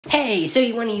Hey, so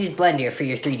you want to use Blender for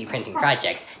your 3D printing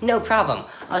projects? No problem.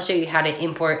 I'll show you how to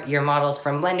import your models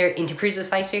from Blender into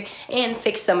Prusaslicer and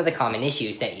fix some of the common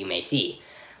issues that you may see.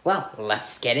 Well,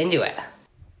 let's get into it.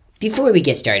 Before we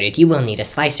get started, you will need a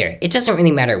slicer. It doesn't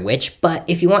really matter which, but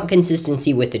if you want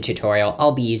consistency with the tutorial,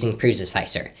 I'll be using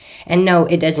Prusaslicer. And no,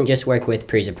 it doesn't just work with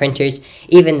Prusa printers,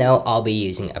 even though I'll be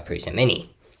using a Prusa Mini.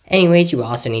 Anyways, you will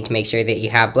also need to make sure that you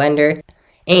have Blender,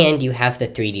 and you have the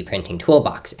 3D printing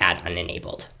toolbox add-on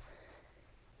enabled,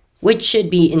 which should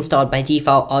be installed by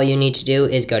default. All you need to do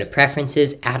is go to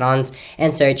Preferences, Add-ons,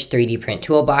 and search 3D Print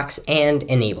Toolbox and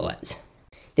enable it.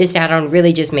 This add-on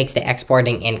really just makes the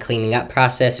exporting and cleaning up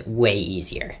process way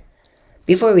easier.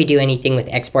 Before we do anything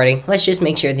with exporting, let's just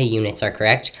make sure the units are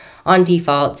correct. On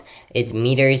default, it's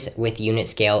meters with unit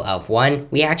scale of 1.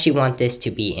 We actually want this to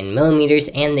be in millimeters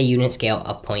and the unit scale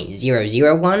of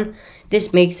 0.001.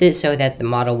 This makes it so that the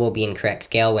model will be in correct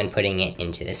scale when putting it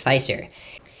into the slicer.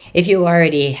 If you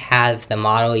already have the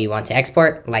model you want to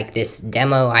export, like this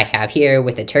demo I have here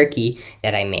with a turkey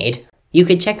that I made, you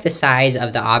could check the size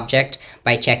of the object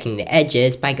by checking the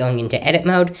edges by going into edit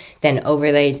mode, then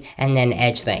overlays, and then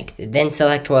edge length. Then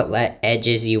select what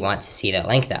edges you want to see the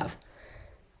length of.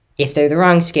 If they're the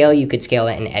wrong scale, you could scale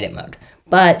it in edit mode.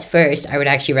 But first, I would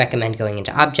actually recommend going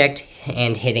into Object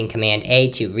and hitting Command A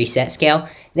to reset scale,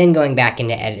 then going back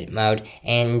into edit mode,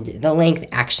 and the length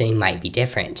actually might be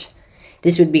different.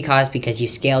 This would be caused because you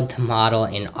scaled the model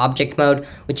in object mode,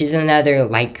 which is another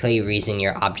likely reason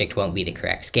your object won't be the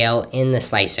correct scale in the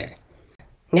slicer.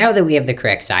 Now that we have the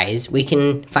correct size, we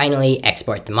can finally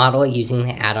export the model using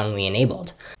the add-on we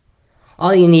enabled.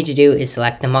 All you need to do is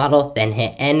select the model, then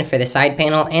hit N for the side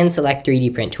panel and select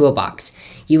 3D Print Toolbox.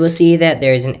 You will see that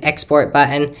there's an export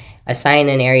button. Assign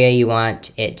an area you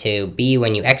want it to be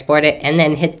when you export it, and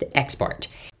then hit the export.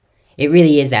 It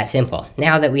really is that simple.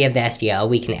 Now that we have the STL,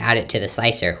 we can add it to the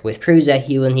slicer. With Prusa,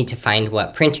 you will need to find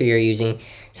what printer you're using,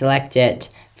 select it.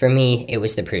 For me, it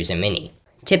was the Prusa Mini.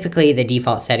 Typically, the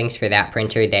default settings for that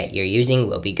printer that you're using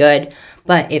will be good,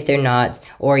 but if they're not,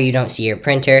 or you don't see your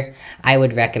printer, I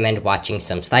would recommend watching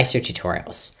some slicer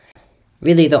tutorials.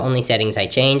 Really, the only settings I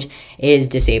change is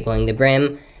disabling the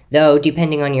brim, though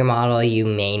depending on your model, you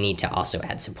may need to also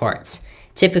add supports.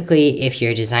 Typically, if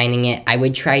you're designing it, I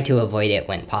would try to avoid it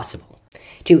when possible.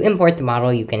 To import the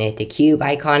model, you can hit the cube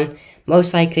icon.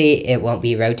 Most likely, it won't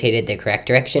be rotated the correct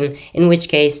direction, in which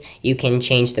case, you can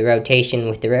change the rotation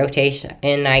with the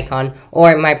rotation icon,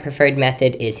 or my preferred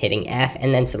method is hitting F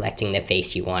and then selecting the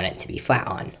face you want it to be flat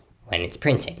on when it's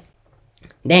printing.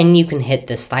 Then you can hit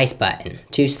the slice button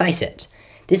to slice it.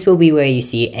 This will be where you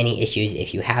see any issues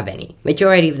if you have any.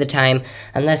 Majority of the time,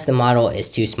 unless the model is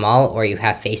too small or you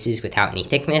have faces without any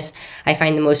thickness, I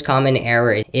find the most common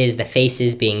error is the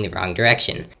faces being the wrong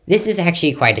direction. This is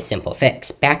actually quite a simple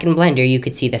fix. Back in Blender, you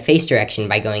could see the face direction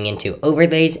by going into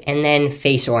Overlays and then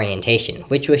Face Orientation,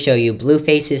 which will show you blue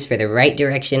faces for the right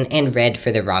direction and red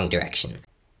for the wrong direction.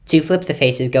 To flip the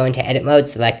faces, go into Edit Mode,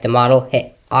 select the model,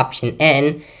 hit Option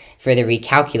N, for the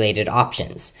recalculated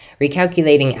options.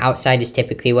 Recalculating outside is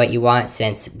typically what you want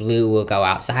since blue will go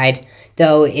outside,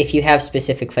 though if you have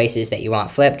specific faces that you want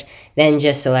flipped, then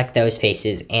just select those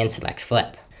faces and select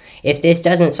flip. If this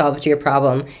doesn't solve your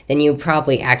problem, then you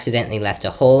probably accidentally left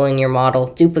a hole in your model,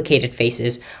 duplicated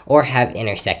faces, or have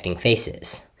intersecting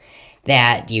faces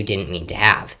that you didn't mean to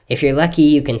have. If you're lucky,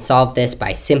 you can solve this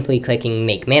by simply clicking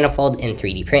Make Manifold in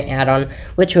 3D Print add-on,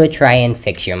 which will try and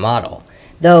fix your model.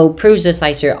 Though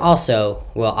Prusaslicer also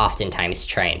will oftentimes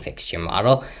try and fix your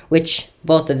model, which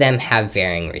both of them have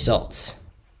varying results.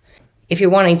 If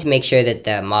you're wanting to make sure that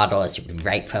the model is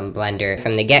right from Blender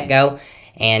from the get-go,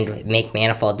 and Make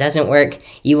Manifold doesn't work,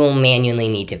 you will manually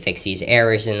need to fix these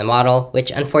errors in the model, which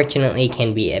unfortunately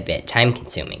can be a bit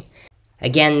time-consuming.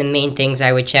 Again, the main things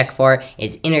I would check for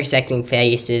is intersecting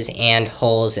faces and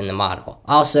holes in the model.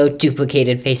 Also,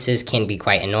 duplicated faces can be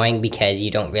quite annoying because you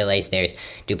don't realize there's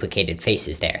duplicated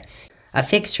faces there. A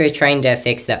fix for trying to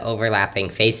fix the overlapping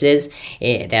faces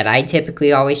that I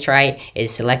typically always try is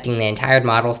selecting the entire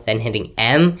model, then hitting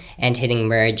M and hitting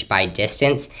Merge by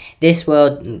Distance. This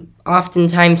will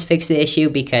oftentimes fix the issue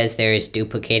because there's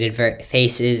duplicated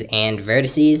faces and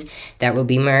vertices that will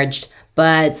be merged,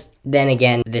 but then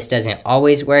again, this doesn't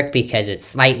always work because it's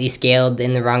slightly scaled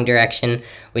in the wrong direction,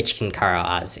 which can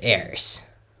cause errors.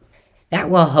 That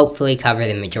will hopefully cover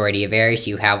the majority of errors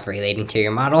you have relating to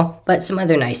your model, but some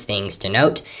other nice things to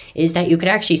note is that you could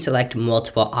actually select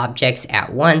multiple objects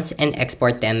at once and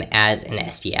export them as an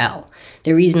STL.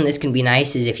 The reason this can be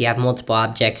nice is if you have multiple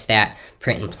objects that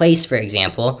print in place, for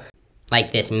example,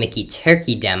 like this Mickey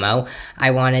turkey demo,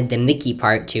 I wanted the Mickey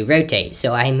part to rotate,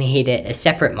 so I made it a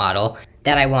separate model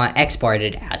that I want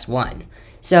exported as one.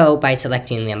 So by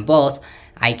selecting them both,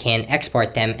 I can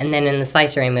export them, and then in the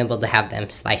slicer I'm able to have them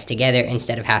slice together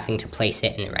instead of having to place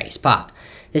it in the right spot.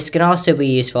 This can also be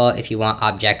useful if you want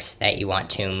objects that you want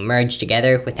to merge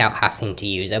together without having to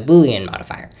use a Boolean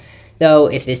modifier. Though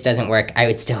if this doesn't work, I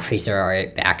would still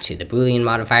resort back to the Boolean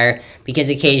modifier because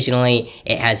occasionally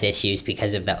it has issues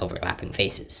because of the overlapping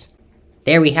faces.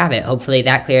 There we have it. Hopefully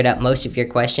that cleared up most of your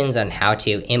questions on how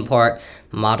to import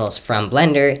models from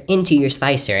Blender into your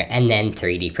slicer and then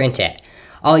 3D print it.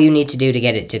 All you need to do to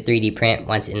get it to 3D print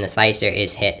once in the slicer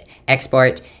is hit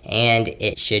export, and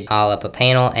it should call up a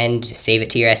panel and save it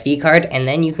to your SD card, and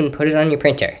then you can put it on your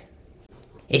printer.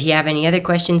 If you have any other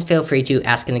questions, feel free to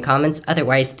ask in the comments.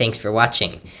 Otherwise, thanks for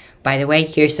watching. By the way,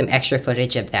 here's some extra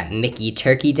footage of that Mickey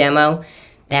turkey demo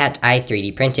that I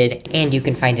 3D printed, and you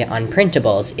can find it on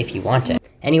Printables if you want it.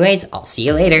 Anyways, I'll see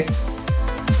you later.